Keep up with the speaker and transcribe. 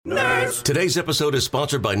Yes. Today's episode is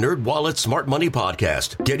sponsored by NerdWallet's Smart Money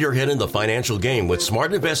Podcast. Get your head in the financial game with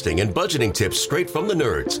smart investing and budgeting tips straight from the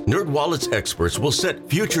nerds. NerdWallet's experts will set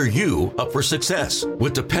future you up for success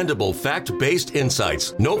with dependable, fact-based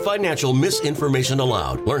insights. No financial misinformation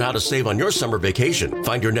allowed. Learn how to save on your summer vacation,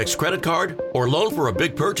 find your next credit card, or loan for a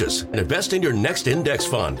big purchase, and invest in your next index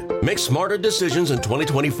fund. Make smarter decisions in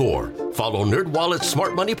 2024. Follow NerdWallet's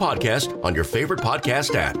Smart Money Podcast on your favorite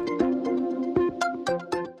podcast app.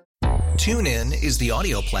 TuneIn is the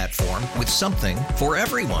audio platform with something for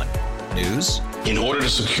everyone. News. In order to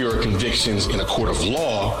secure convictions in a court of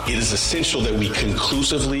law, it is essential that we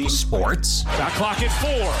conclusively. Sports. Shot clock at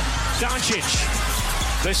 4.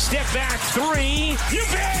 Doncic. The step back 3. You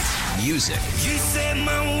bet. Music. You set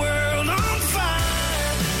my world on fire.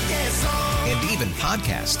 Yes, and even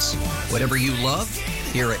podcasts. Whatever you love,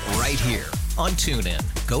 hear it right here on TuneIn.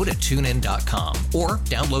 Go to TuneIn.com or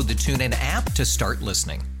download the TuneIn app to start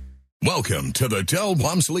listening. Welcome to the Del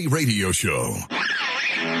Walmsley Radio Show.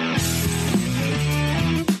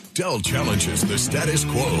 Del challenges the status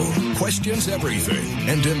quo, questions everything,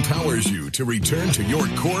 and empowers you to return to your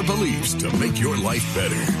core beliefs to make your life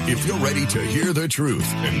better. If you're ready to hear the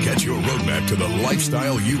truth and get your roadmap to the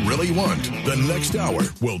lifestyle you really want, the next hour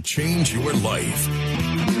will change your life.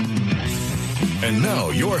 And now,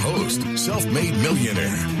 your host, self-made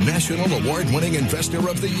millionaire, national award-winning investor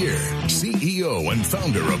of the year, CEO and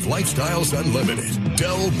founder of Lifestyles Unlimited,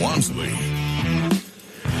 Del Walmsley.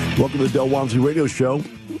 Welcome to the Del Walmsley Radio Show.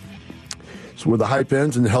 It's where the hype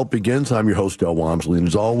ends and the help begins. I'm your host, Del Walmsley, and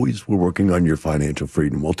as always, we're working on your financial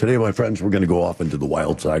freedom. Well, today, my friends, we're going to go off into the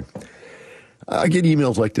wild side. I get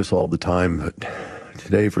emails like this all the time, but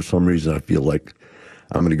today, for some reason, I feel like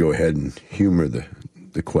I'm going to go ahead and humor the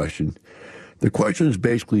question. The question is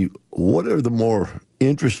basically, what are the more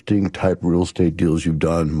interesting type real estate deals you've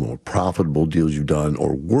done, more profitable deals you've done,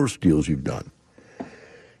 or worse deals you've done?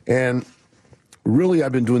 And really,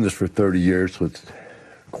 I've been doing this for 30 years, so it's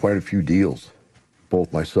quite a few deals,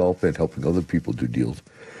 both myself and helping other people do deals.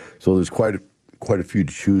 So there's quite a few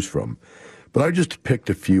to choose from. But I just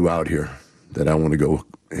picked a few out here that I want to go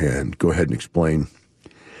ahead and explain.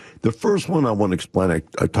 The first one I want to explain, I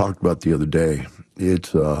talked about the other day.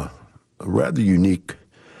 It's a rather unique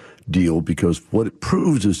deal because what it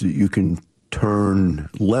proves is that you can turn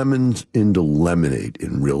lemons into lemonade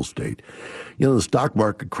in real estate. You know, the stock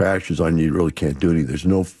market crashes on you, you really can't do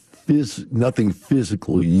anything. There's nothing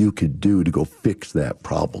physical you could do to go fix that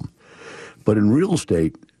problem. But in real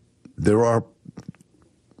estate, there are,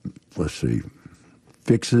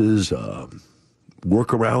 fixes,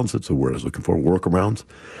 workarounds, that's the word I was looking for, workarounds,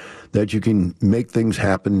 that you can make things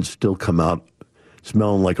happen and still come out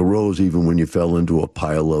smelling like a rose even when you fell into a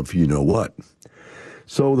pile of you-know-what.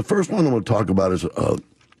 So the first one I want to talk about is a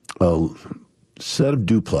set of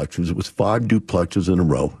duplexes. It was 5 duplexes in a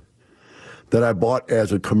row that I bought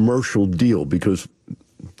as a commercial deal because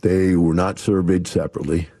they were not surveyed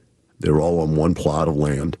separately. They were all on one plot of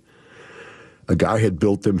land. A guy had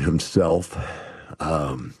built them himself.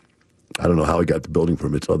 I don't know how he got the building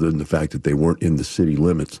permits other than the fact that they weren't in the city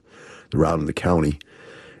limits. They're out in the county.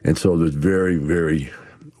 And so there's very, very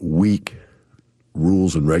weak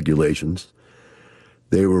rules and regulations.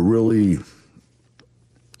 They were really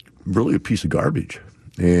a piece of garbage.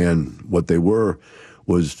 And what they were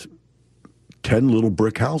was 10 little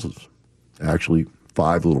brick houses, actually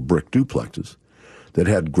 5 little brick duplexes that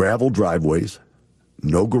had gravel driveways,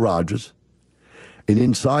 no garages. And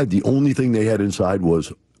inside, the only thing they had inside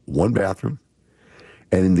was one bathroom.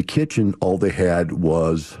 And in the kitchen, all they had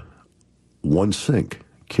was one sink.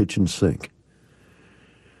 Kitchen sink.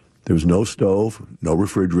 There was no stove, no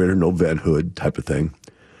refrigerator, no vent hood type of thing,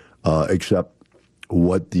 except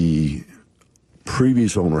what the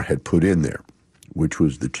previous owner had put in there, which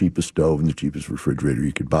was the cheapest stove and the cheapest refrigerator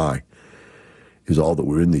you could buy, is all that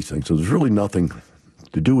were in these things. So there's really nothing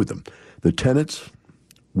to do with them. The tenants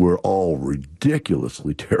were all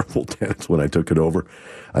ridiculously terrible tenants when I took it over.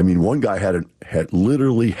 I mean, one guy had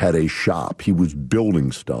literally had a shop. He was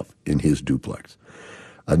building stuff in his duplex.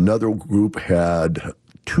 Another group had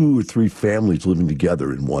 2 or 3 families living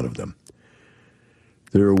together in one of them.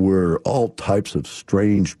 There were all types of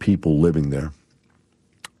strange people living there.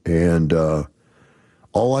 And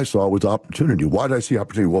all I saw was opportunity. Why did I see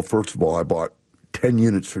opportunity? Well, first of all, I bought 10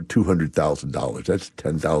 units for $200,000. That's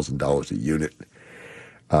 $10,000 a unit.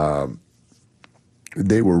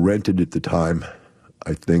 They were rented at the time,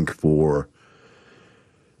 I think, for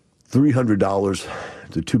 $300.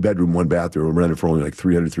 It's a 2-bedroom, 1-bath. They were rented for only like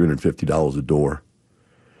 $300, $350 a door.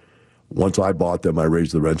 Once I bought them, I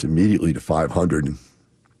raised the rents immediately to $500. And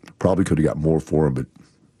probably could have got more for them, but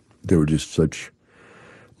they were just such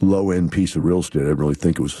low-end piece of real estate. I didn't really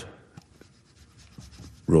think it was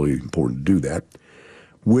really important to do that.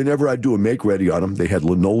 Whenever I do a make-ready on them, they had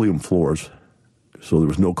linoleum floors, so there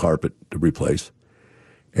was no carpet to replace.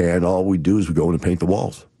 And all we do is we go in and paint the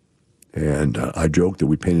walls. And I joked that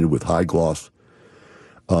we painted it with high-gloss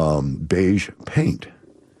beige paint.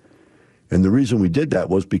 And the reason we did that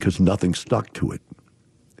was because nothing stuck to it.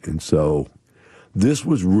 And so this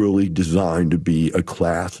was really designed to be a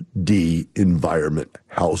Class D environment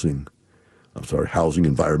housing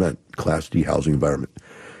environment, Class D housing environment.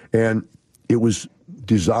 And it was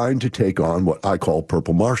designed to take on what I call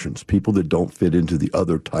purple Martians, people that don't fit into the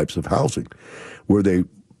other types of housing,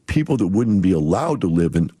 people that wouldn't be allowed to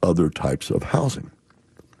live in other types of housing.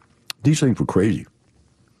 These things were crazy.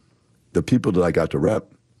 The people that I got to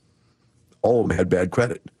rep, all of them had bad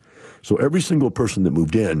credit. So every single person that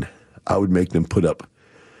moved in, I would make them put up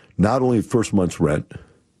not only the first month's rent,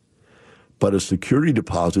 but a security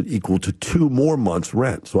deposit equal to 2 more months'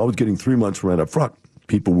 rent. So I was getting 3 months' rent up front.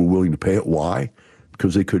 People were willing to pay it. Why?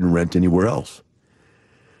 Because they couldn't rent anywhere else.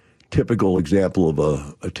 Typical example of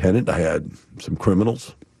a tenant, I had some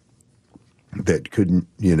criminals that couldn't,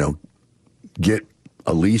 get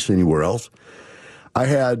a lease anywhere else. I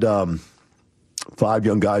had 5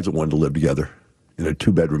 young guys that wanted to live together in a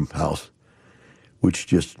 2-bedroom house, which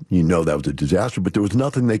just, that was a disaster. But there was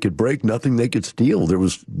nothing they could break, nothing they could steal. There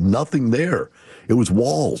was nothing there. It was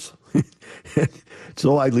walls.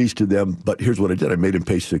 So I leased to them, but here's what I did. I made them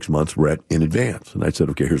pay 6 months rent in advance. And I said,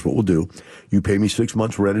 okay, here's what we'll do. You pay me 6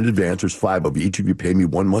 months rent in advance. There's 5 of you. Each of you pay me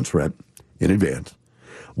 1 month's rent in advance.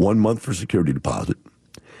 1 month for security deposit.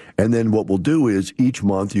 And then what we'll do is each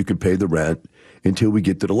month you can pay the rent until we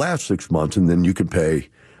get to the last 6 months, and then you can pay.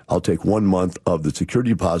 I'll take 1 month of the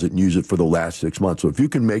security deposit and use it for the last 6 months. So if you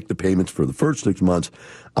can make the payments for the first 6 months,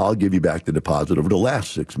 I'll give you back the deposit over the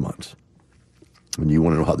last 6 months. And you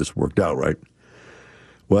want to know how this worked out, right?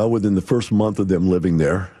 Well, within the first month of them living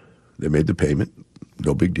there, they made the payment.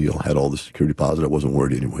 No big deal. Had all the security deposit. I wasn't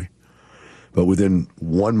worried anyway. But within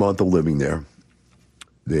 1 month of living there,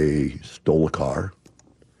 they stole a car.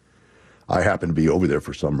 I happened to be over there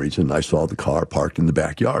for some reason. I saw the car parked in the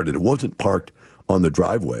backyard, and it wasn't parked on the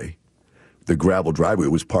driveway, the gravel driveway.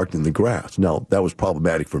 It was parked in the grass. Now, that was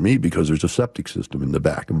problematic for me because there's a septic system in the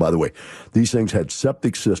back. And by the way, these things had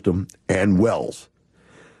septic system and wells.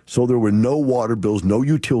 So there were no water bills, no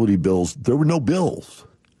utility bills. There were no bills.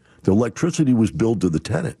 The electricity was billed to the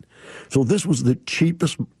tenant. So this was the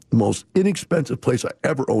cheapest, most inexpensive place I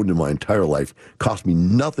ever owned in my entire life. Cost me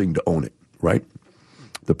nothing to own it, right?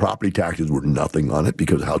 The property taxes were nothing on it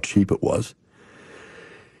because of how cheap it was.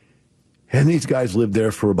 And these guys lived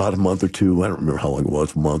there for about a month or two. I don't remember how long it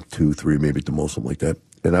was, a month, 2, 3, maybe at the most, something like that.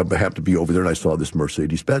 And I happened to be over there, and I saw this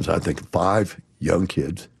Mercedes-Benz. I think 5 young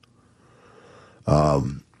kids,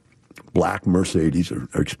 black Mercedes, or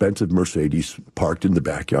expensive Mercedes, parked in the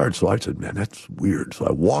backyard. So I said, man, that's weird. So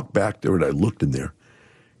I walked back there, and I looked in there,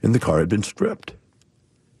 and the car had been stripped.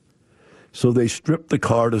 So they stripped the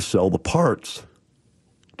car to sell the parts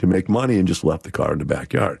to make money and just left the car in the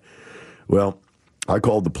backyard. Well, I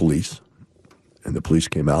called the police, and the police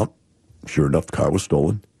came out. Sure enough, the car was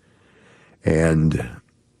stolen, and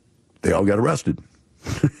they all got arrested.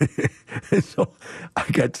 And so I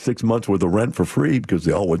got 6 months worth of rent for free because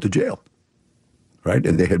they all went to jail, right?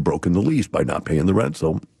 And they had broken the lease by not paying the rent,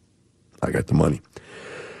 so I got the money.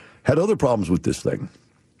 Had other problems with this thing.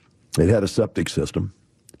 It had a septic system,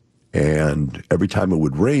 and every time it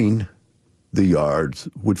would rain, the yards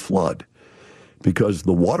would flood because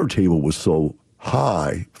the water table was so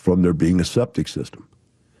high from there being a septic system.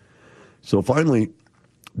 So finally,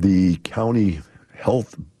 the county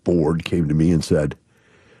health board came to me and said,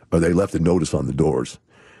 or they left a notice on the doors,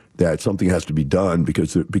 that something has to be done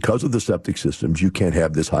because of the septic systems, you can't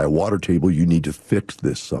have this high water table. You need to fix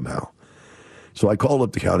this somehow. So I called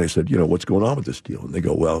up the county. I said, what's going on with this deal? And they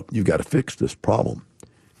go, well, you've got to fix this problem.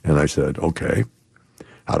 And I said, okay,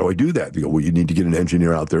 how do I do that? They go, well, you need to get an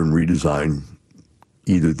engineer out there and redesign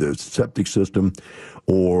either the septic system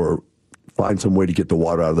or find some way to get the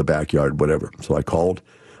water out of the backyard, whatever. So I called.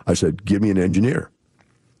 I said, give me an engineer.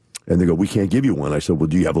 And they go, we can't give you one. I said, well,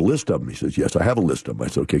 do you have a list of them? He says, yes, I have a list of them. I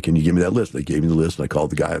said, okay, can you give me that list? They gave me the list, and I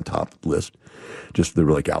called the guy on top of the list. Just, they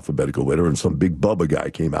were like alphabetical letter, and some big Bubba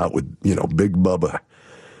guy came out with, big Bubba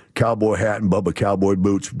cowboy hat and Bubba cowboy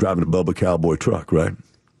boots, driving a Bubba cowboy truck, right?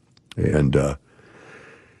 And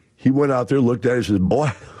he went out there, looked at it, and said,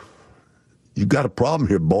 boy, you got a problem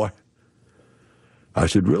here, boy. I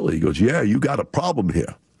said, really? He goes, yeah, you got a problem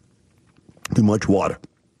here. Too much water.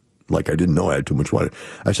 Like I didn't know I had too much water.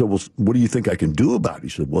 I said, well, what do you think I can do about it? He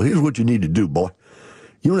said, well, here's what you need to do, boy.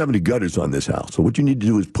 you don't have any gutters on this house. So what you need to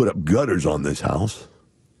do is put up gutters on this house.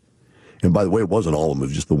 And by the way, it wasn't all of them. It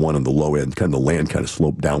was just the one on the low end. Kind of the land kind of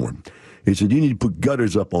sloped downward. He said, you need to put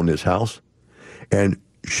gutters up on this house and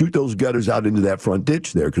shoot those gutters out into that front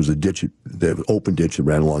ditch there, because the open ditch that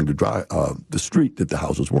ran along the street that the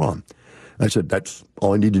houses were on. I said, that's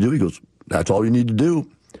all I need to do. He goes, that's all you need to do.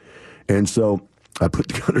 And so I put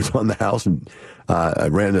the gutters on the house, and I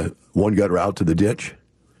ran one gutter out to the ditch,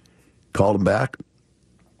 called him back.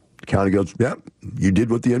 The county goes, yeah, you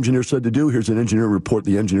did what the engineer said to do. Here's an engineer report.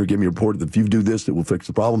 The engineer gave me a report that if you do this, it will fix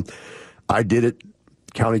the problem. I did it.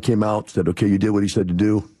 County came out, said, okay, you did what he said to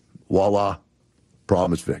do. Voila,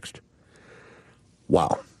 problem is fixed.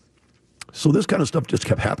 Wow. So this kind of stuff just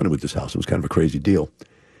kept happening with this house. It was kind of a crazy deal.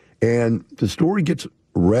 And the story gets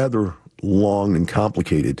rather long and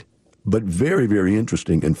complicated, but very, very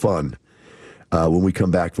interesting and fun. When we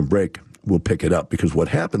come back from break, we'll pick it up, because what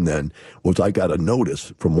happened then was I got a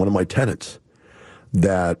notice from one of my tenants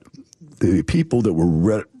that the people that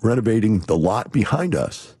were renovating the lot behind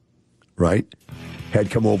us, right,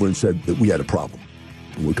 had come over and said that we had a problem.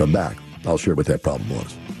 When we come back, I'll share what that problem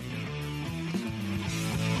was.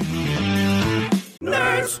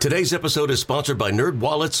 Today's episode is sponsored by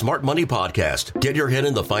NerdWallet's Smart Money Podcast. Get your head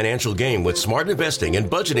in the financial game with smart investing and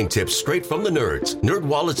budgeting tips straight from the nerds.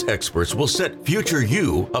 NerdWallet's experts will set future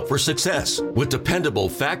you up for success with dependable,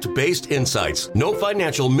 fact-based insights. No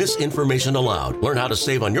financial misinformation allowed. Learn how to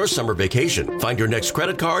save on your summer vacation, find your next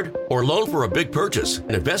credit card or loan for a big purchase,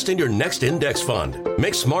 and invest in your next index fund.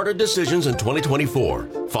 Make smarter decisions in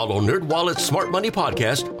 2024. Follow NerdWallet's Smart Money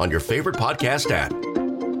Podcast on your favorite podcast app.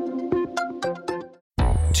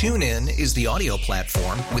 TuneIn is the audio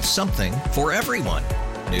platform with something for everyone.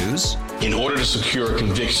 News. In order to secure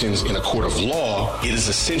convictions in a court of law, it is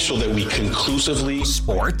essential that we conclusively.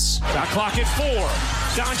 Sports. Shot clock at 4.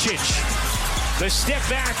 Doncic. The step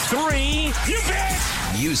back 3. You bet.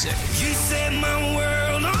 Music. You set my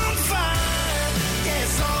world on fire.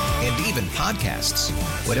 Yes, and even podcasts.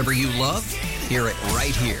 Whatever you love, hear it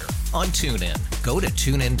right here on TuneIn. Go to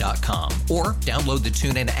TuneIn.com or download the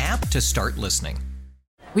TuneIn app to start listening.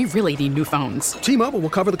 We really need new phones. T-Mobile will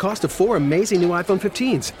cover the cost of 4 amazing new iPhone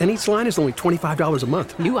 15s, and each line is only $25 a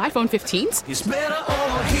month. New iPhone 15s? It's better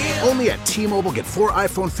over here. Only at T-Mobile, get 4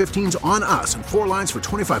 iPhone 15s on us and 4 lines for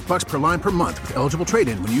 $25 per line per month with eligible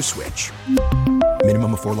trade-in when you switch.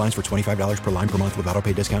 Minimum of 4 lines for $25 per line per month with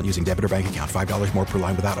autopay discount using debit or bank account. $5 more per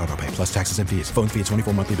line without autopay, plus taxes and fees. Phone fee at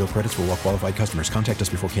 24 monthly bill credits for well-qualified customers. Contact us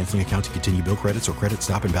before canceling account to continue bill credits or credit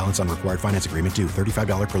stop and balance on required finance agreement due.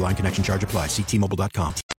 $35 per line connection charge applies. See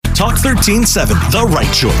T-Mobile.com. Talk 1370, the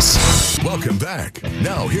right choice. Welcome back.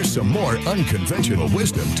 Now here's some more unconventional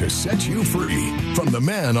wisdom to set you free from the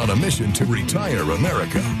man on a mission to retire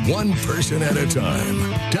America, one person at a time,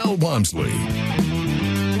 Del Walmsley.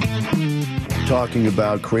 Talking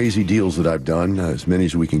about crazy deals that I've done, as many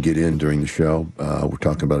as we can get in during the show. We're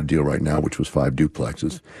talking about a deal right now, which was 5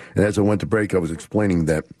 duplexes. And as I went to break, I was explaining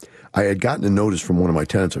that I had gotten a notice from one of my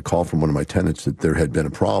tenants, a call from one of my tenants that there had been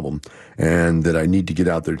a problem and that I need to get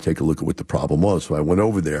out there to take a look at what the problem was. So I went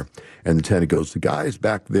over there, and the tenant goes, the guys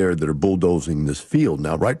back there that are bulldozing this field,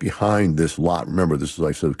 now right behind this lot, remember this is, like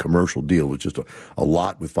I said, a commercial deal, it was just a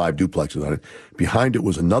lot with 5 duplexes on it. Behind it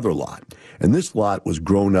was another lot. And this lot was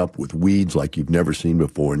grown up with weeds like you've never seen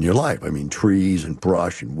before in your life. I mean, trees and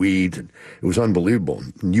brush and weeds. And it was unbelievable.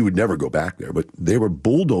 You would never go back there, but they were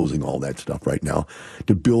bulldozing all that stuff right now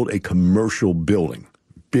to build a commercial building,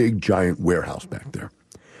 big giant warehouse back there.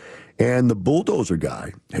 And the bulldozer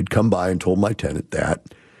guy had come by and told my tenant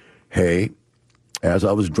that, hey, as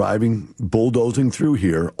I was driving, bulldozing through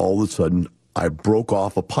here, all of a sudden I broke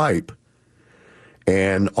off a pipe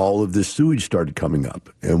and all of this sewage started coming up.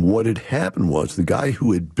 And what had happened was the guy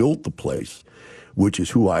who had built the place, which is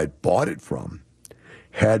who I had bought it from,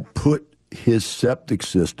 had put his septic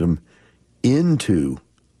system into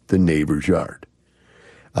the neighbor's yard.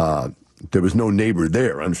 There was no neighbor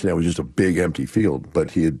there. I understand it was just a big empty field,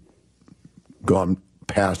 but he had gone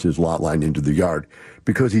past his lot line into the yard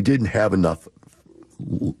because he didn't have enough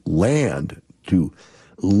land to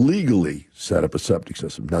legally set up a septic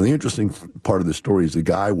system. Now, the interesting part of the story is the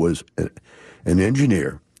guy was an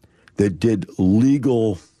engineer that did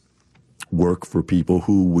legal work for people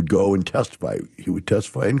who would go and testify. He would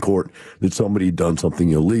testify in court that somebody had done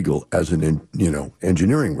something illegal as an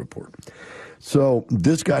engineering report. So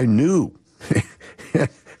this guy knew.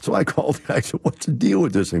 So I called him. I said, what's the deal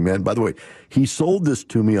with this thing, man? By the way, he sold this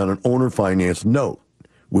to me on an owner-financed note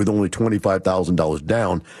with only $25,000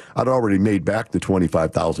 down. I'd already made back the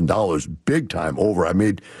 $25,000 big time over. I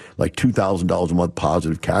made like $2,000 a month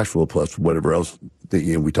positive cash flow plus whatever else that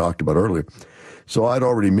we talked about earlier. So I'd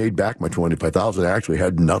already made back my $25,000. I actually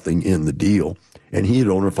had nothing in the deal, and he had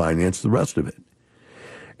owner financed the rest of it.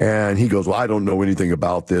 And he goes, well, I don't know anything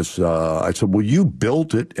about this. I said, well, you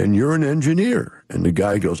built it, and you're an engineer. And the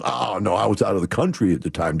guy goes, oh, no, I was out of the country at the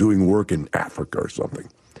time doing work in Africa or something.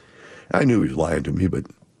 I knew he was lying to me, but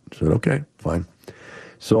I said, okay, fine.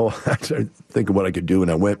 So I started thinking what I could do, and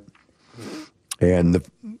I went. And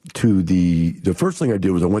the first thing I did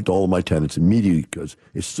was I went to all of my tenants immediately, because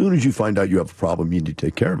as soon as you find out you have a problem, you need to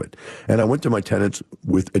take care of it. And I went to my tenants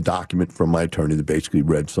with a document from my attorney that basically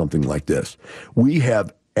read something like this. We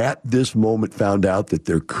have at this moment found out that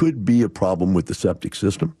there could be a problem with the septic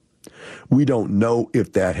system. We don't know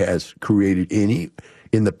if that has created any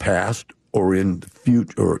in the past or in the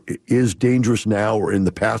future, or is dangerous now, or in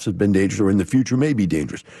the past has been dangerous, or in the future may be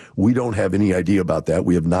dangerous. We don't have any idea about that.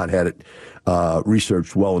 We have not had it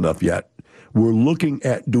researched well enough yet. We're looking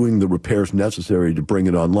at doing the repairs necessary to bring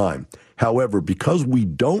it online. However, because we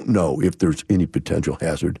don't know if there's any potential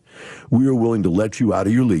hazard, we are willing to let you out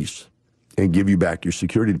of your lease and give you back your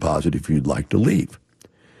security deposit if you'd like to leave.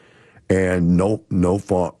 And no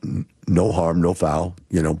harm, no foul,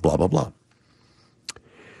 blah, blah, blah.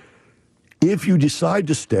 If you decide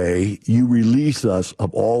to stay, you release us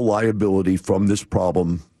of all liability from this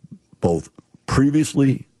problem, both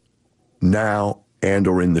previously, now, and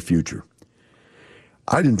or in the future.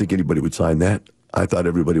 I didn't think anybody would sign that. I thought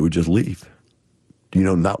everybody would just leave.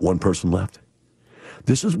 Not one person left.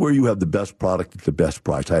 This is where you have the best product at the best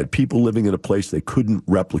price. I had people living in a place they couldn't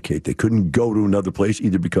replicate. They couldn't go to another place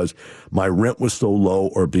either because my rent was so low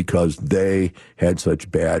or because they had such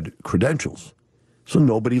bad credentials. So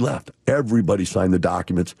nobody left. Everybody signed the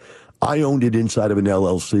documents. I owned it inside of an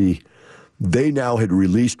LLC. They now had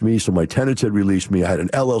released me, so my tenants had released me. I had an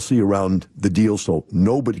LLC around the deal, so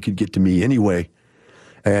nobody could get to me anyway.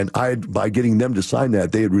 And by getting them to sign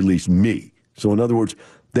that, they had released me. So in other words,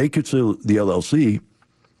 they could sue the LLC,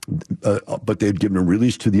 but they had given a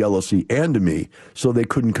release to the LLC and to me, so they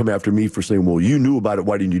couldn't come after me for saying, well, you knew about it,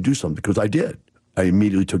 why didn't you do something? Because I did. I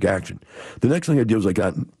immediately took action. The next thing I did was I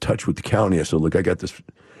got in touch with the county. I said, look, I got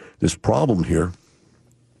this problem here.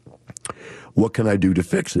 What can I do to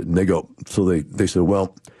fix it? And they said,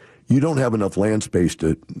 well, you don't have enough land space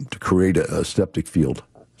to create a septic field.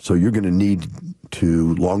 So you're going to need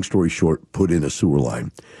to, long story short, put in a sewer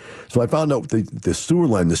line. So I found out the sewer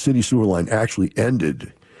line, the city sewer line, actually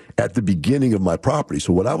ended at the beginning of my property.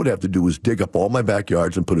 So what I would have to do is dig up all my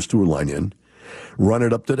backyards and put a sewer line in, run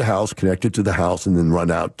it up to the house, connect it to the house, and then run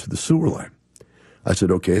out to the sewer line. I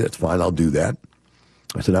said, okay, that's fine. I'll do that.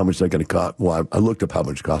 I said, how much is that going to cost? Well, I looked up how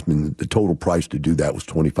much it cost me. The total price to do that was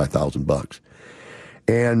 $25,000.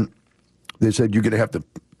 And they said, you're going to have to,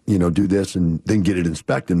 do this and then get it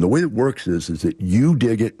inspected. And the way it works is that you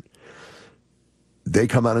dig it, they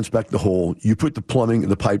come out and inspect the hole, you put the plumbing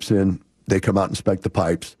and the pipes in, they come out and inspect the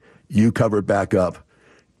pipes, you cover it back up,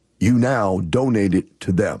 you now donate it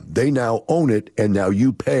to them. They now own it, and now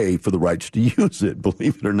you pay for the rights to use it,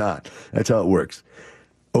 believe it or not. That's how it works.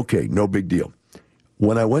 Okay, no big deal.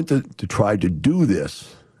 When I went to try to do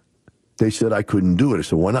this, they said I couldn't do it. I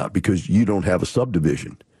said, why not? Because you don't have a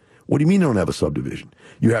subdivision. What do you mean you don't have a subdivision?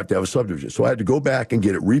 You have to have a subdivision. So I had to go back and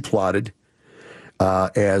get it replotted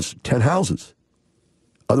as 10 houses.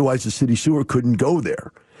 Otherwise, the city sewer couldn't go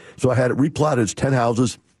there. So I had it replotted as 10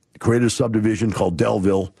 houses, created a subdivision called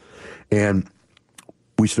Delville, and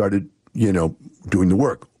we started, doing the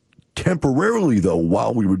work. Temporarily, though,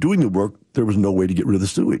 while we were doing the work, there was no way to get rid of the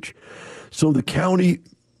sewage. So the county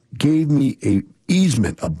gave me a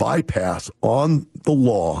easement, a bypass on the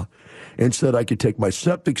law, and said I could take my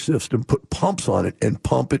septic system, put pumps on it, and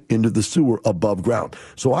pump it into the sewer above ground.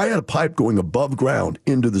 So I had a pipe going above ground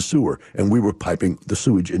into the sewer, and we were piping the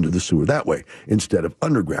sewage into the sewer that way instead of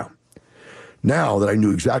underground. Now that I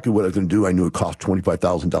knew exactly what I was going to do, I knew it cost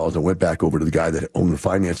 $25,000. I went back over to the guy that owned and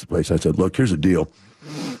financed the place. I said, look, here's the deal.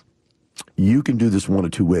 You can do this one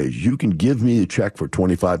of two ways. You can give me a check for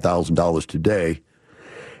 $25,000 today,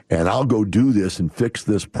 and I'll go do this and fix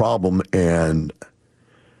this problem, and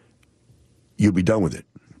you'll be done with it.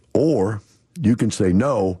 Or you can say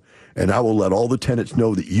no, and I will let all the tenants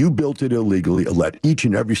know that you built it illegally, and let each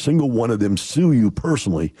and every single one of them sue you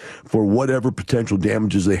personally for whatever potential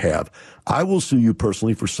damages they have. I will sue you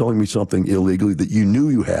personally for selling me something illegally that you knew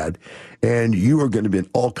you had, and you are going to be in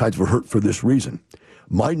all kinds of hurt for this reason.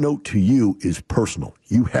 My note to you is personal.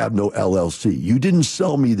 You have no LLC. You didn't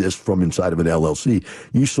sell me this from inside of an LLC.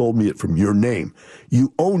 You sold me it from your name.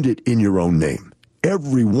 You owned it in your own name.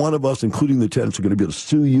 Every one of us, including the tenants, are going to be able to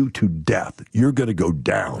sue you to death. You're going to go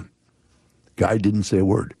down. Guy didn't say a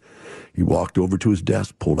word. He walked over to his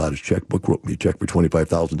desk, pulled out his checkbook, wrote me a check for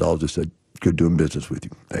 $25,000. I said, Good doing business with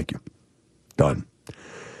you. Thank you. Done.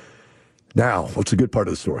 Now, what's the good part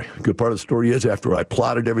of the story? The good part of the story is after I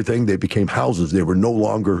plotted everything, they became houses. They were no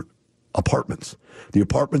longer apartments.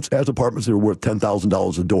 As apartments, they were worth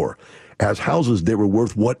 $10,000 a door. As houses, they were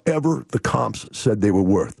worth whatever the comps said they were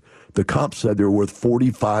worth. The comps said they were worth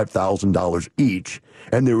 $45,000 each,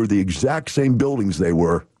 and they were the exact same buildings they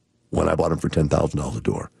were when I bought them for $10,000 a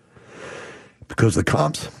door. Because the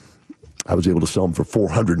comps, I was able to sell them for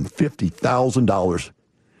 $450,000,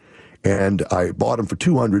 and I bought them for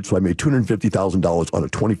 $200,000, so I made $250,000 on a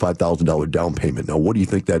 $25,000 down payment. Now, what do you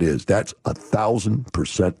think that is? That's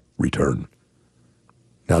 1,000% return.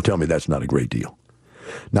 Now, tell me that's not a great deal.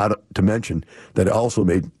 Not to mention that I also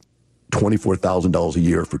made $24,000 a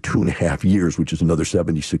year for 2.5 years, which is another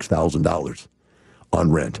 $76,000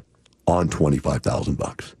 on rent on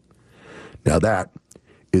 $25,000. Now, that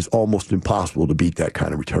is almost impossible to beat that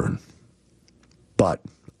kind of return. But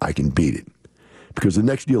I can beat it. Because the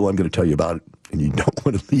next deal I'm going to tell you about, and you don't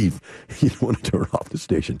want to leave, you don't want to turn off the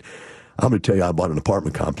station. I'm going to tell you I bought an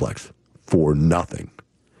apartment complex for nothing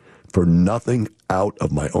out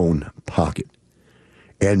of my own pocket,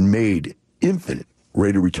 and made infinite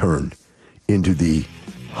rate of return into the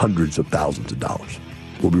hundreds of thousands of dollars.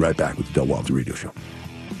 We'll be right back with the Del Walmsley Radio Show.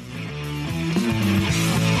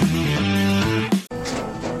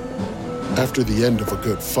 After the end of a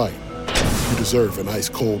good fight, you deserve an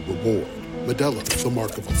ice-cold reward. Modelo is the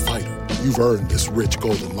mark of a fighter. You've earned this rich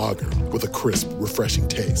golden lager with a crisp, refreshing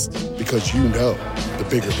taste. Because you know, the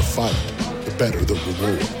bigger the fight, the better the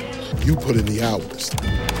reward. You put in the hours,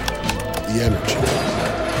 the energy,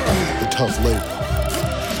 the tough labor.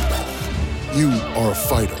 You are a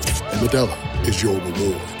fighter, and Modelo is your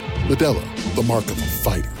reward. Modelo, the mark of a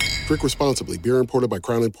fighter. Drink responsibly. Beer imported by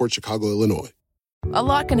Crown Imports, Chicago, Illinois. A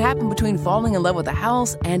lot can happen between falling in love with a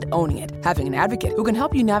house and owning it. Having an advocate who can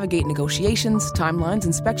help you navigate negotiations, timelines,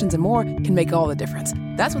 inspections, and more can make all the difference.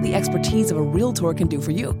 That's what the expertise of a Realtor can do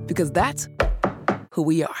for you, because that's who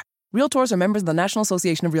we are. Realtors are members of the National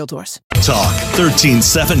Association of Realtors. Talk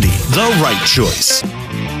 1370, the right choice.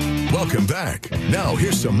 Welcome back. Now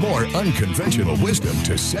here's some more unconventional wisdom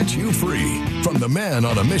to set you free from the man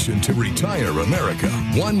on a mission to retire America,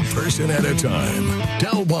 one person at a time,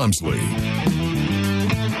 Del Walmsley.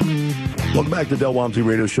 Welcome back to the Del Walmsley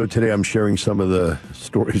Radio Show. Today I'm sharing some of the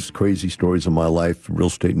crazy stories of my life, real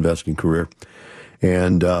estate investing career.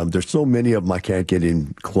 And there's so many of them I can't get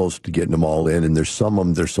in close to getting them all in. And there's some of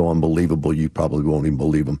them, they're so unbelievable you probably won't even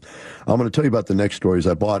believe them. I'm going to tell you about the next stories.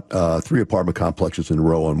 I bought 3 apartment complexes in a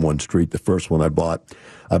row on one street. The first one I bought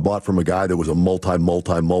from a guy that was a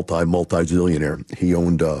multi-zillionaire. He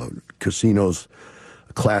owned casinos,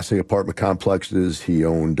 classic apartment complexes. He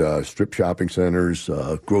owned strip shopping centers,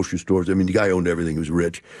 grocery stores. I mean, the guy owned everything. He was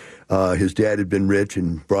rich. His dad had been rich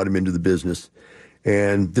and brought him into the business.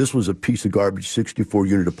 And this was a piece of garbage,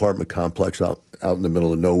 64-unit apartment complex out in the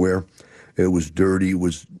middle of nowhere. It was dirty. It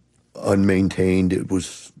was unmaintained.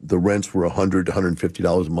 The rents were $100 to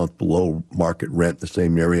 $150 a month below market rent in the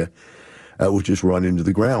same area. It was just run into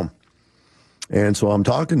the ground. And so I'm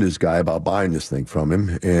talking to this guy about buying this thing from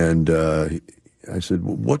him. And I said,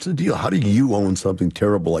 well, what's the deal? How do you own something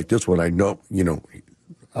terrible like this one? I know,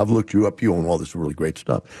 I've looked you up. You own all this really great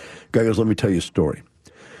stuff. Guy goes, let me tell you a story.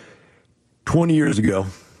 20 years ago,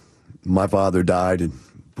 my father died, and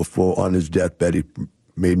before on his deathbed, he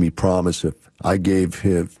made me promise if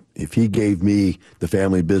he gave me the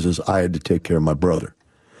family business, I had to take care of my brother.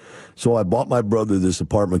 So I bought my brother this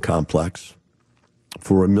apartment complex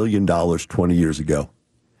for $1 million 20 years ago,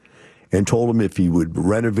 and told him if he would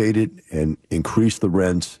renovate it and increase the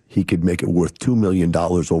rents, he could make it worth $2 million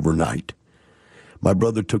overnight. My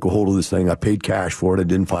brother took a hold of this thing. I paid cash for it. I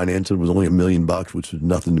didn't finance it. It was only $1 million, which was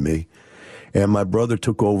nothing to me. And my brother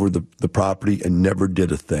took over the property and never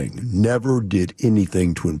did a thing, never did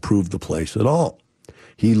anything to improve the place at all.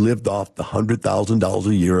 He lived off the $100,000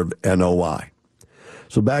 a year of NOI.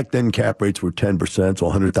 So back then, cap rates were 10%,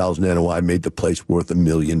 so $100,000 NOI made the place worth $1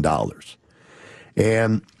 million.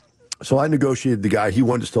 And so I negotiated the guy. He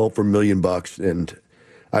wanted to sell it for $1 million, and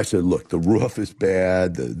I said, look, the roof is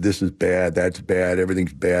bad, this is bad, that's bad,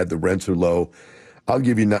 everything's bad, the rents are low. I'll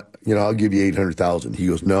give you $800,000. He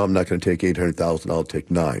goes, no, I'm not going to take $800,000. I'll take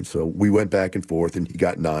 $9 million. So we went back and forth, and he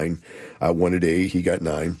got $9 million. I wanted $8 million. He got $9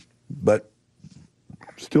 million. But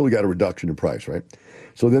still, he got a reduction in price, right?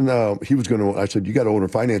 So then he was going to. I said, you got to owner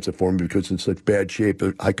finance it for me because it's in such bad shape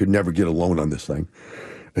that I could never get a loan on this thing.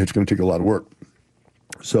 And it's going to take a lot of work.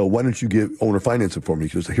 So why don't you owner finance it for me?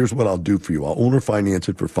 Because here's what I'll do for you. I'll owner finance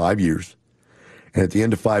it for 5 years, and at the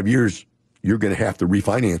end of 5 years, you're going to have to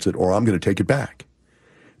refinance it, or I'm going to take it back.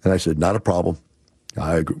 And I said, not a problem.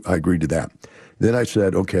 I agreed to that. Then I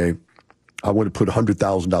said, okay, I want to put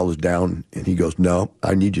 $100,000 down. And he goes, no,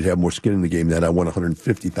 I need you to have more skin in the game than I want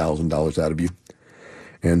 $150,000 out of you.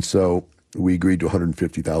 And so we agreed to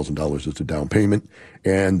 $150,000 as a down payment.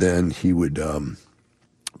 And then he would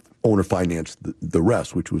owner finance the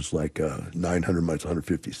rest, which was like 900 minus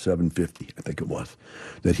 150, 750, I think it was,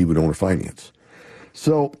 that he would owner finance.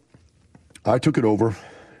 So I took it over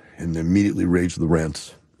and immediately raised the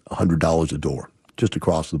rents $100 a door, just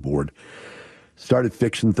across the board. Started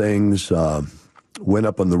fixing things, went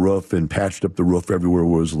up on the roof and patched up the roof everywhere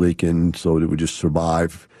where it was leaking so it would just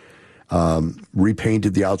survive.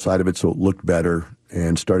 Repainted the outside of it so it looked better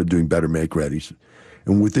and started doing better make-readies.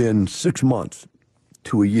 And within 6 months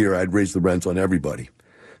to a year, I'd raised the rents on everybody.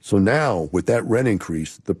 So now, with that rent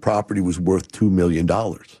increase, the property was worth $2 million.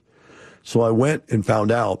 So I went and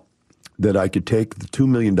found out that I could take the $2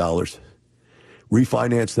 million,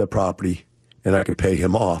 refinance that property, and I could pay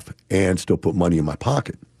him off and still put money in my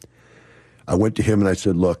pocket. I went to him and I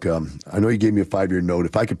said, look, I know you gave me a 5-year note.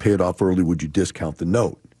 If I could pay it off early, would you discount the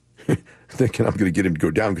note? Thinking I'm going to get him to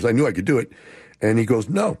go down because I knew I could do it. And he goes,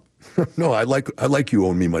 no, no, I like you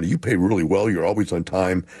owing me money. You pay really well. You're always on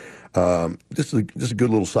time. This is a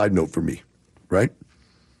good little side note for me, right?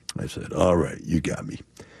 I said, all right, you got me.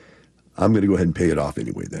 I'm going to go ahead and pay it off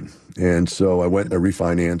anyway then. And so I went and I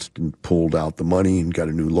refinanced and pulled out the money and got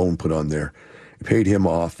a new loan put on there. I paid him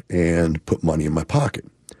off and put money in my pocket.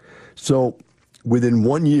 So within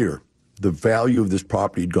 1 year, the value of this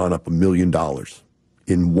property had gone up $1 million.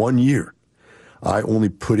 In 1 year, I only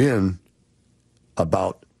put in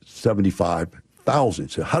about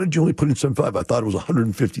 $75,000. So how did you only put in $75,000? I thought it was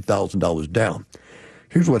 $150,000 down.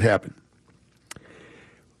 Here's what happened.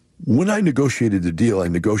 When I negotiated the deal, I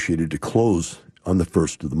negotiated to close on the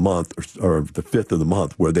 1st of the month or the 5th of the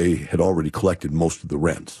month where they had already collected most of the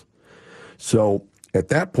rents. So at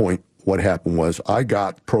that point, what happened was I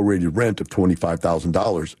got prorated rent of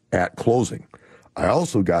 $25,000 at closing. I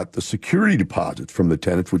also got the security deposits from the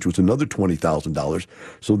tenants, which was another $20,000.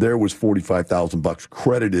 So there was $45,000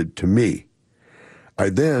 credited to me. I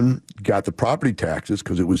then got the property taxes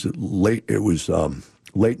because it was late. It was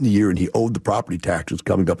late in the year, and he owed the property taxes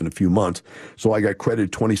coming up in a few months. So I got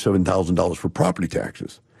credited $27,000 for property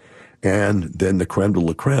taxes. And then the creme de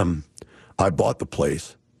la creme, I bought the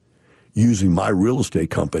place using my real estate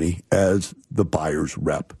company as the buyer's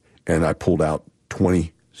rep. And I pulled out real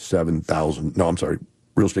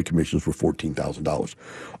estate commissions were $14,000.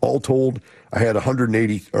 All told, I had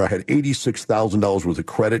 $86,000 worth of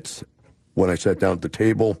credits when I sat down at the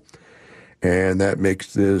table. And that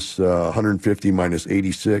makes this 150 minus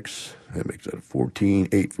 86. That makes that a 14.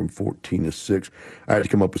 8 from 14 is 6. I had to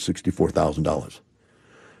come up with $64,000.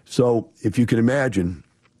 So if you can imagine,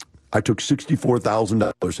 I took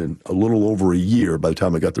 $64,000 in a little over a year. By the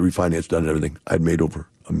time I got the refinance done and everything, I'd made over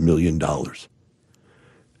 $1 million.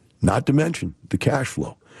 Not to mention the cash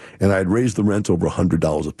flow. And I had raised the rents over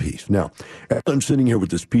 $100 a piece. Now, as I'm sitting here with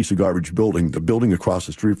this piece of garbage building, the building across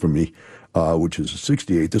the street from me, which is a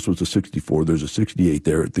 68. This was a 64. There's a 68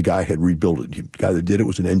 there. The guy had rebuilt it. The guy that did it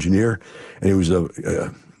was an engineer, and he was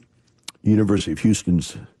a University of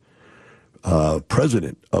Houston's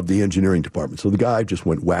president of the engineering department. So the guy just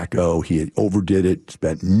went wacko. He had overdid it,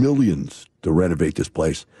 spent millions to renovate this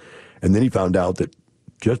place. And then he found out that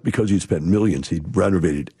just because he'd spent millions, he'd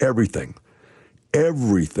renovated everything.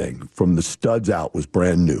 Everything from the studs out was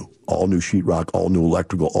brand new. All new sheetrock, all new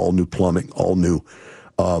electrical, all new plumbing, all new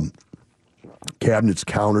cabinets,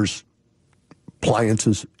 counters,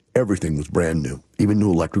 appliances. Everything was brand new. Even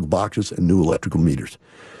new electrical boxes and new electrical meters.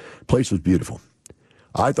 Place was beautiful.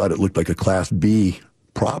 I thought it looked like a Class B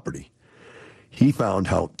property. He found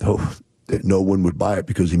out that no one would buy it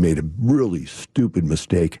because he made a really stupid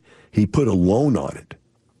mistake. He put a loan on it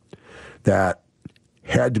that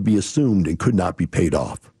had to be assumed and could not be paid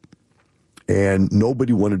off. And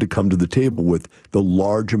nobody wanted to come to the table with the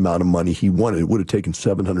large amount of money he wanted. It would have taken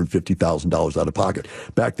 $750,000 out of pocket.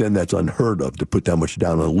 Back then, that's unheard of to put that much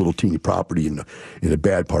down on a little teeny property in a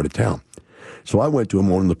bad part of town. So I went to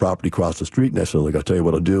him owning the property across the street, and I said, look, I'll tell you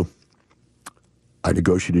what I'll do. I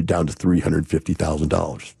negotiated down to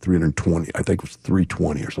 $350,000, 320, I think it was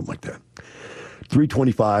 320 or something like that.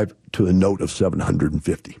 325 to a note of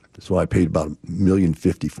 $750. So I paid about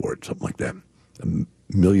 $1,050,000 for it, something like that.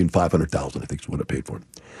 $1,500,000, I think is what I paid for it.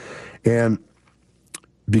 And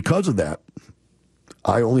because of that,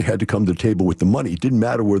 I only had to come to the table with the money. It didn't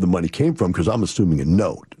matter where the money came from because I'm assuming a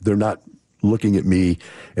note. They're not looking at me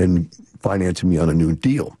and financing me on a new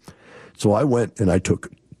deal. So I went and I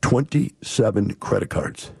took 27 credit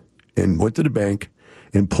cards and went to the bank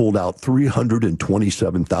and pulled out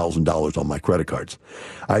 $327,000 on my credit cards.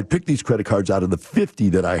 I had picked these credit cards out of the 50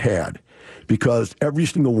 that I had because every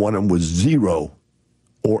single one of them was 0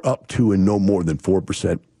 or up to and no more than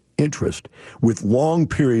 4% interest with long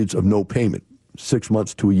periods of no payment, 6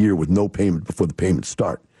 months to a year with no payment before the payments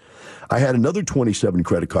start. I had another 27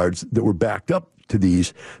 credit cards that were backed up to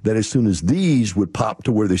these, that as soon as these would pop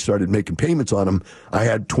to where they started making payments on them, I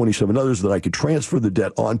had 27 others that I could transfer the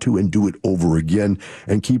debt onto and do it over again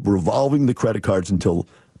and keep revolving the credit cards until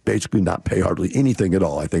basically not pay hardly anything at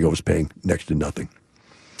all. I think I was paying next to nothing.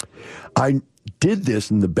 I did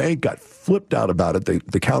this, and the bank got flipped out about it.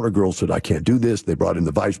 The counter girl said, I can't do this. They brought in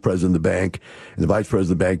the vice president of the bank, and the vice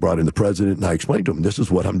president of the bank brought in the president, and I explained to him, this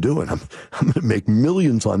is what I'm doing. I'm going to make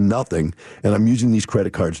millions on nothing, and I'm using these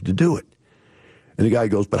credit cards to do it. And the guy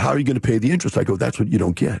goes, but how are you going to pay the interest? I go, that's what you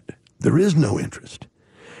don't get. There is no interest.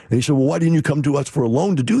 And he said, well, why didn't you come to us for a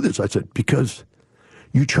loan to do this? I said, because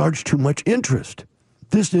you charge too much interest.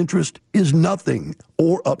 This interest is nothing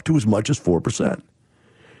or up to as much as 4%.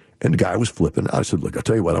 And the guy was flipping. I said, look, I'll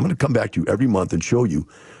tell you what, I'm going to come back to you every month and show you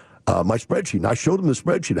my spreadsheet. And I showed him the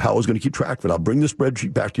spreadsheet, how I was going to keep track of it. I'll bring the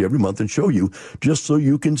spreadsheet back to you every month and show you, just so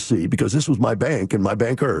you can see, because this was my bank and my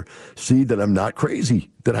banker, see that I'm not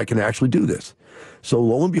crazy, that I can actually do this. So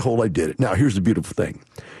lo and behold, I did it. Now, here's the beautiful thing.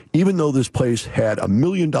 Even though this place had $1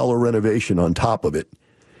 million renovation on top of it,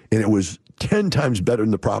 and it was 10 times better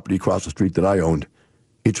than the property across the street that I owned,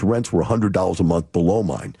 its rents were $100 a month below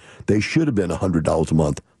mine. They should have been $100 a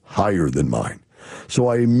month higher than mine. So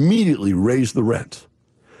I immediately raised the rents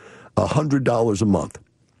 $100 a month,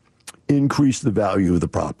 increased the value of the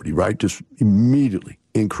property, right? Just immediately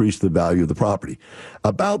increased the value of the property.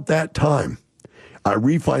 About that time, I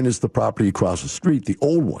refinanced the property across the street, the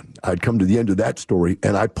old one. I'd come to the end of that story,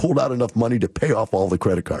 and I pulled out enough money to pay off all the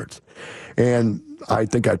credit cards. And I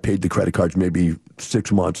think I paid the credit cards maybe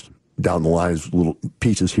 6 months down the line, little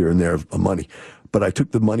pieces here and there of money. But I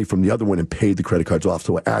took the money from the other one and paid the credit cards off,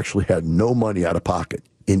 so I actually had no money out of pocket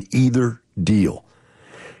in either deal.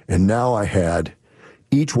 And now I had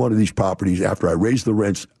each one of these properties, after I raised the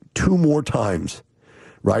rents 2 more times,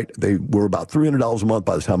 right? They were about $300 a month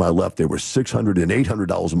by the time I left. They were $600 and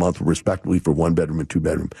 $800 a month, respectively, for 1 bedroom and 2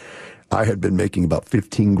 bedroom. I had been making about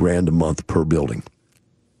 $15,000 a month per building,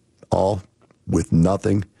 all with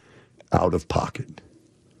nothing out of pocket.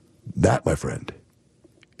 That, my friend,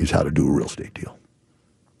 is how to do a real estate deal.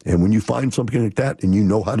 And when you find something like that and you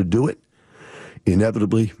know how to do it,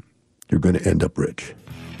 inevitably, you're going to end up rich.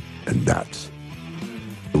 And that's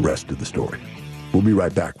the rest of the story. We'll be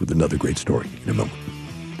right back with another great story in a moment.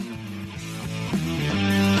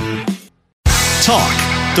 Talk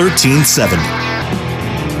 1370.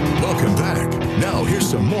 Welcome back. Now here's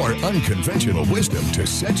some more unconventional wisdom to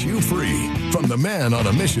set you free from the man on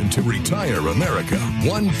a mission to retire America,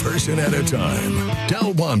 one person at a time,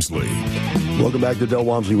 Del Walmsley. Welcome back to the Del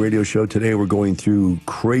Walmsley Radio Show. Today we're going through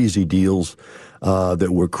crazy deals that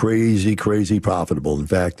were crazy profitable. In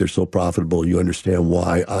fact, they're so profitable, you understand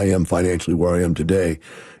why I am financially where I am today.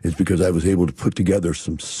 It's because I was able to put together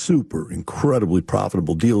some super incredibly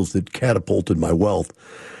profitable deals that catapulted my wealth.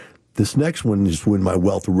 This next one is when my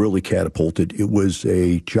wealth really catapulted. It was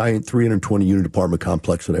a giant 320-unit apartment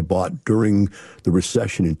complex that I bought during the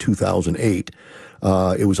recession in 2008.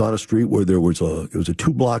 It was on a street where it was a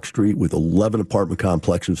 2-block street with 11 apartment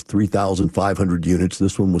complexes, 3,500 units.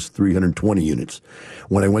 This one was 320 units.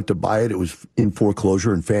 When I went to buy it, it was in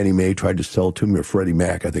foreclosure, and Fannie Mae tried to sell it to me, or Freddie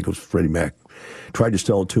Mac, I think it was Freddie Mac, tried to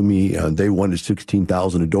sell it to me. They wanted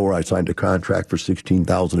 $16,000 a door. I signed a contract for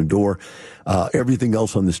 $16,000 a door. Everything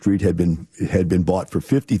else on the street had been bought for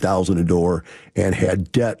 $50,000 a door and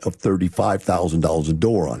had debt of $35,000 a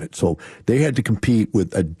door on it. So they had to compete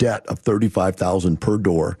with a debt of $35,000 per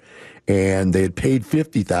door, and they had paid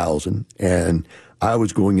 $50,000, and I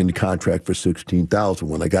was going into contract for $16,000.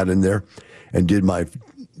 When I got in there and did my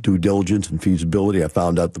due diligence and feasibility, I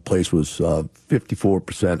found out the place was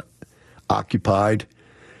 54% occupied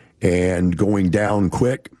and going down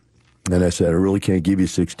quick. And I said, I really can't give you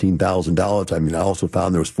 $16,000. I mean, I also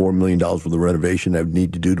found there was $4 million for the renovation I would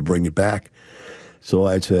need to do to bring it back. So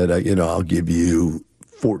I said, I'll give you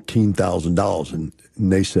 $14,000. And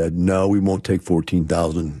they said, no, we won't take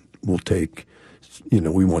 $14,000. We'll take,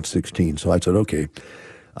 we want 16. So I said, okay,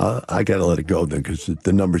 I got to let it go then, because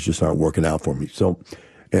the numbers just aren't working out for me. So,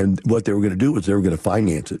 and what they were going to do was they were going to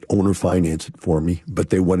finance it, owner finance it for me.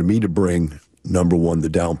 But they wanted me to bring, number one, the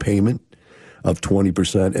down payment of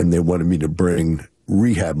 20%, and they wanted me to bring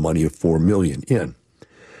rehab money of $4 million in.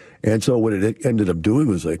 And so what it ended up doing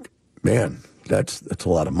was like, man, that's a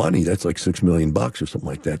lot of money. That's like $6 million or something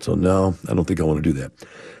like that. So no, I don't think I want to do that.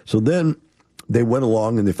 So then they went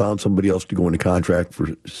along and they found somebody else to go into contract for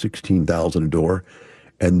 $16,000 a door,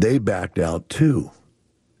 and they backed out too.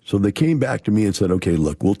 So they came back to me and said, okay,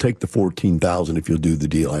 look, we'll take the $14,000 if you'll do the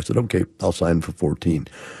deal. I said, okay, I'll sign for $14,000.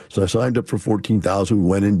 So I signed up for $14,000. We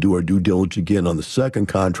went in and do our due diligence again on the second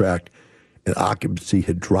contract, and occupancy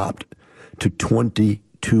had dropped to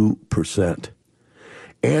 22%.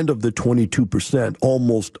 And of the 22%,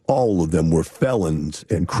 almost all of them were felons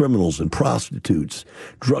and criminals and prostitutes,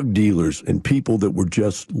 drug dealers, and people that were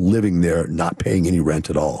just living there, not paying any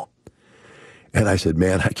rent at all. And I said,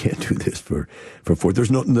 man, I can't do this for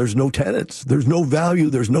there's no tenants. There's no value.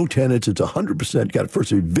 There's no tenants. It's 100%. Got to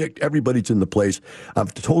first evict everybody that's in the place. I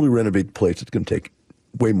have to totally renovate the place. It's going to take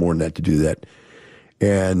way more than that to do that.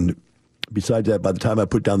 And besides that, by the time I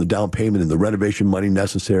put down the down payment and the renovation money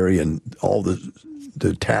necessary and all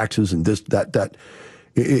the taxes and this, that,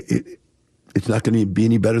 it's not going to be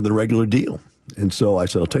any better than a regular deal. And so I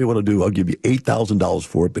said, I'll tell you what I'll do. I'll give you $8,000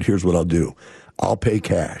 for it, but here's what I'll do. I'll pay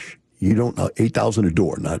cash. You don't, $8,000 a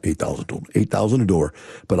door, not $8,000 total, $8,000 a door,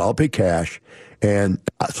 but I'll pay cash. And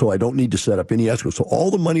so I don't need to set up any escrow. So all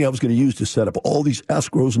the money I was going to use to set up all these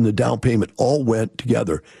escrows and the down payment all went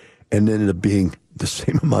together and ended up being the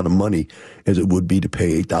same amount of money as it would be to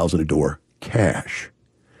pay $8,000 a door cash.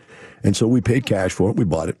 And so we paid cash for it. We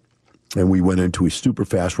bought it. And we went into a super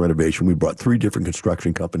fast renovation. We brought 3 different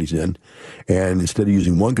construction companies in. And instead of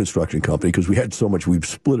using one construction company, because we had so much, we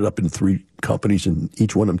split it up into 3 companies, and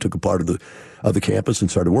each one of them took a part of the campus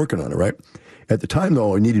and started working on it, right? At the time,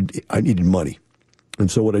 though, I needed money.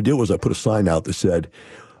 And so what I did was I put a sign out that said,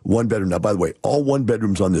 1 bedroom. Now, by the way, all 1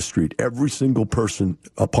 bedrooms on this street, every single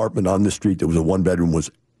apartment on this street that was a 1 bedroom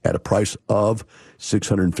was at a price of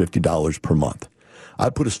 $650 per month. I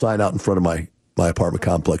put a sign out in front of my apartment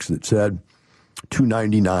complex that said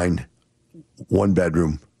 $299 1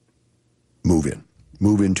 bedroom move in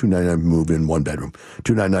 $299 move in 1 bedroom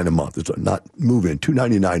 $299 a month. It's not move in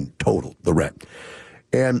 $299 total, the rent.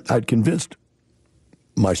 And I'd convinced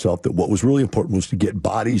myself that what was really important was to get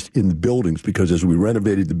bodies in the buildings, because as we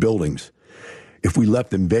renovated the buildings, if we left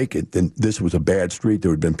them vacant, then this was a bad street. There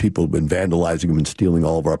had been people who had been vandalizing them and stealing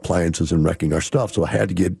all of our appliances and wrecking our stuff. So I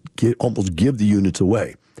had to almost give the units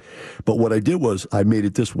away. But what I did was I made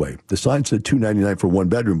it this way. The sign said $299 for 1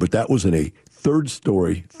 bedroom, but that was in a third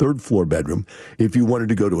floor bedroom. If you wanted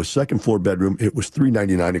to go to a second floor bedroom, it was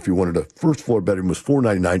 $399. If you wanted a first floor bedroom, it was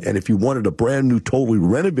 $499. And if you wanted a brand new, totally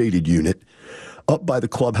renovated unit up by the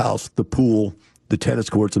clubhouse, the pool, the tennis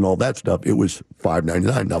courts, and all that stuff, it was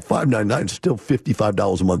 $599. Now, $599 is still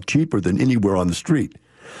 $55 a month cheaper than anywhere on the street.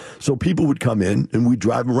 So people would come in, and we'd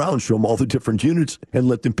drive them around, show them all the different units, and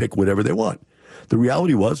let them pick whatever they want. The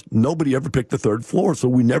reality was nobody ever picked the third floor, so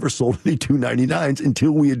we never sold any $299s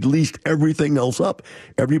until we had leased everything else up.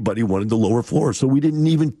 Everybody wanted the lower floor, so we didn't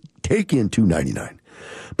even take in $299.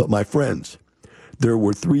 But my friends, there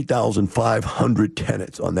were 3,500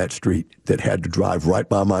 tenants on that street that had to drive right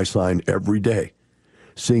by my sign every day,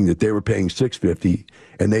 seeing that they were paying $650,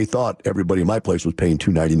 and they thought everybody in my place was paying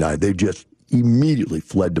 $299. They just immediately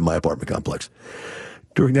fled to my apartment complex.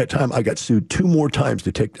 During that time, I got sued 2 more times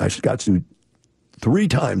I got sued 3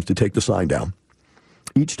 times to take the sign down.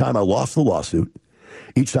 Each time I lost the lawsuit.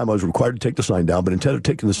 Each time I was required to take the sign down, but instead of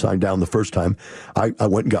taking the sign down the first time, I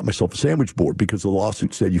went and got myself a sandwich board, because the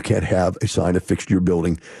lawsuit said you can't have a sign affixed to your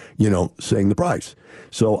building, saying the price.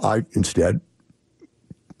 So I instead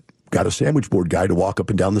got a sandwich board guy to walk up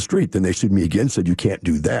and down the street. Then they sued me again, said you can't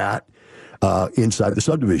do that inside the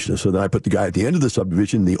subdivision. So then I put the guy at the end of the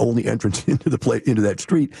subdivision, the only entrance into that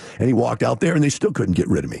street, and he walked out there, and they still couldn't get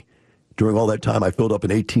rid of me. During all that time, I filled up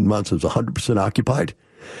in 18 months. It was 100% occupied.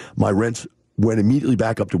 My rents went immediately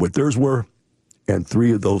back up to what theirs were, and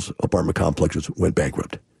 3 of those apartment complexes went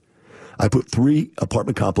bankrupt. I put 3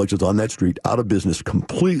 apartment complexes on that street out of business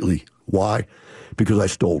completely. Why? Because I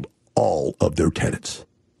stole all of their tenants.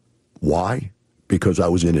 Why? Because I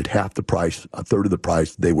was in at half the price, a third of the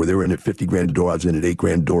price. They were in at $50,000 a door. I was in at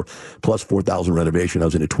 $8,000 a door, plus $4,000 renovation. I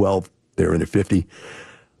was in at $12,000. They were in at $50,000.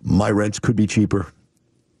 My rents could be cheaper,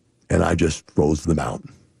 and I just froze them out.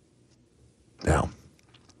 Now,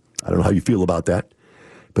 I don't know how you feel about that,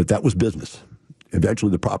 but that was business.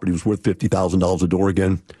 Eventually, the property was worth $50,000 a door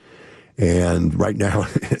again, and right now,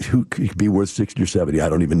 it could be worth $60,000 or $70,000. I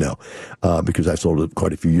don't even know, because I sold it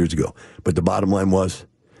quite a few years ago. But the bottom line was,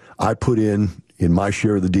 I put in my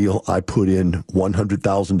share of the deal, I put in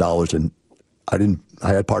 $100,000, and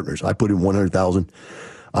I had partners. I put in $100,000.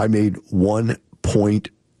 I made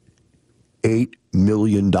 $1.8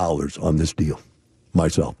 million on this deal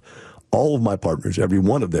myself. All of my partners, every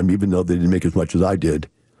one of them, even though they didn't make as much as I did,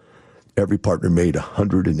 every partner made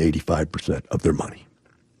 185% of their money.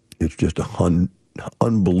 It's just an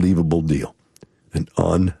unbelievable deal. An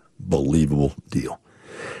unbelievable deal.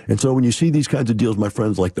 And so when you see these kinds of deals, my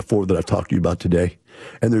friends, like the 4 that I've talked to you about today,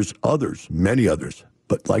 and there's others, many others,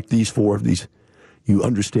 but like these 4, you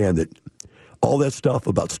understand that all that stuff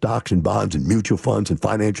about stocks and bonds and mutual funds and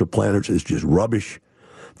financial planners is just rubbish.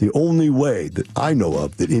 The only way that I know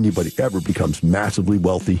of that anybody ever becomes massively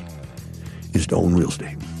wealthy is to own real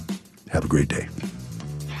estate. Have a great day.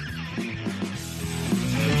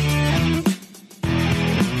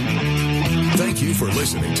 Thank you for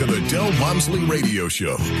listening to the Del Walmsley Radio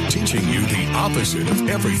Show, teaching you the opposite of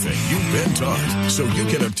everything you've been taught so you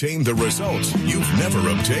can obtain the results you've never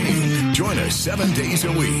obtained. Join us 7 days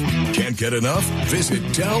a week. Can't get enough? Visit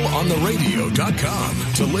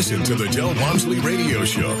DelOnTheRadio.com to listen to the Del Walmsley Radio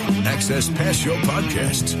Show, access past show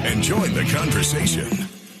podcasts, and join the conversation.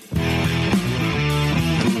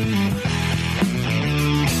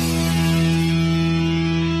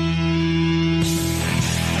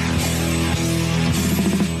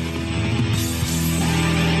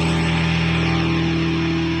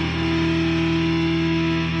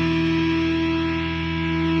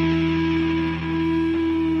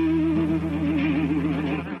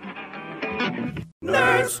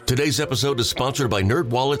 Today's episode is sponsored by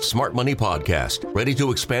NerdWallet's Smart Money Podcast. Ready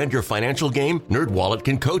to expand your financial game? NerdWallet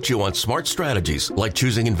can coach you on smart strategies like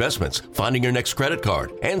choosing investments, finding your next credit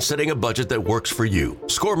card, and setting a budget that works for you.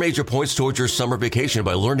 Score major points towards your summer vacation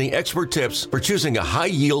by learning expert tips for choosing a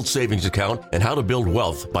high-yield savings account and how to build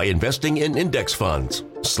wealth by investing in index funds.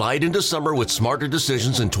 Slide into summer with smarter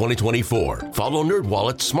decisions in 2024. Follow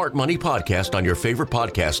NerdWallet's Smart Money Podcast on your favorite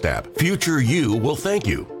podcast app. Future you will thank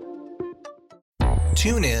you.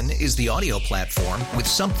 TuneIn is the audio platform with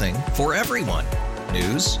something for everyone.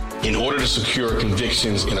 News. In order to secure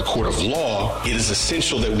convictions in a court of law, it is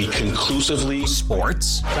essential that we conclusively.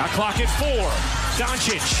 Sports. Got clock at 4.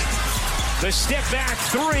 Doncic. The step back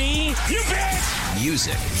 3. You bet.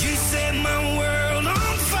 Music. You set my world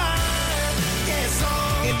on fire. Yes,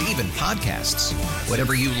 and even podcasts.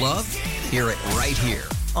 Whatever you love, hear it right here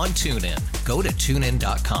on TuneIn. Go to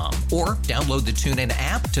TuneIn.com or download the TuneIn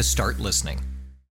app to start listening.